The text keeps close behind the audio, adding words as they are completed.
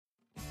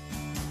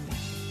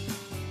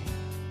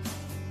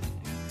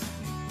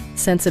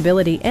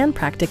Sensibility and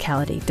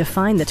practicality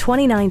define the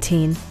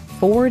 2019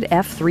 Ford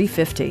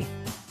F-350.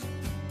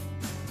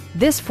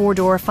 This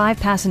four-door,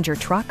 five-passenger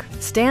truck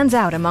stands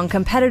out among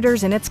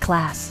competitors in its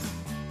class.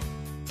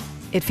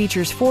 It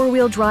features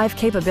four-wheel drive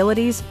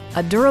capabilities,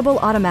 a durable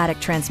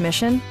automatic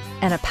transmission,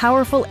 and a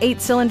powerful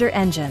 8-cylinder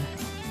engine.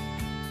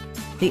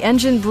 The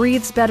engine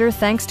breathes better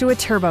thanks to a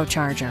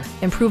turbocharger,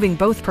 improving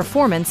both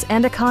performance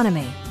and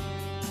economy.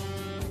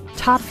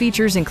 Top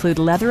features include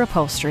leather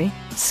upholstery,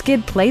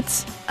 skid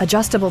plates,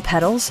 adjustable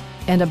pedals,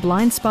 and a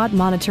blind spot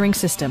monitoring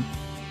system.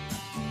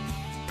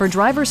 For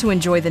drivers who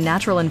enjoy the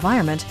natural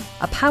environment,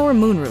 a power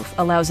moonroof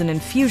allows an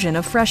infusion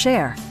of fresh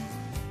air.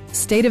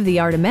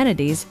 State-of-the-art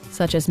amenities,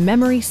 such as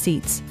memory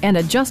seats and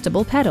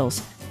adjustable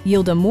pedals,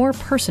 yield a more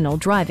personal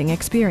driving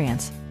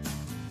experience.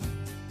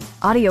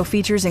 Audio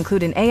features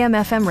include an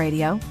AM/FM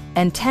radio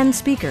and 10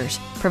 speakers,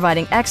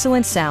 providing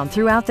excellent sound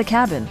throughout the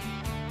cabin.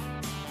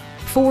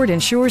 Ford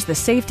ensures the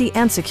safety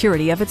and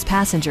security of its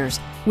passengers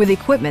with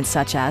equipment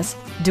such as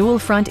dual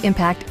front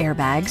impact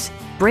airbags,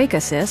 brake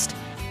assist,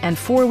 and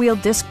four-wheel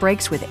disc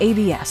brakes with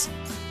ABS.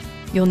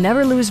 You'll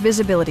never lose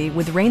visibility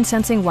with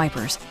rain-sensing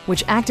wipers,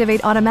 which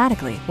activate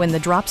automatically when the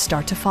drops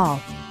start to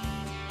fall.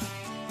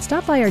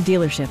 Stop by our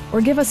dealership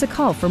or give us a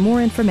call for more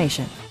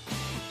information.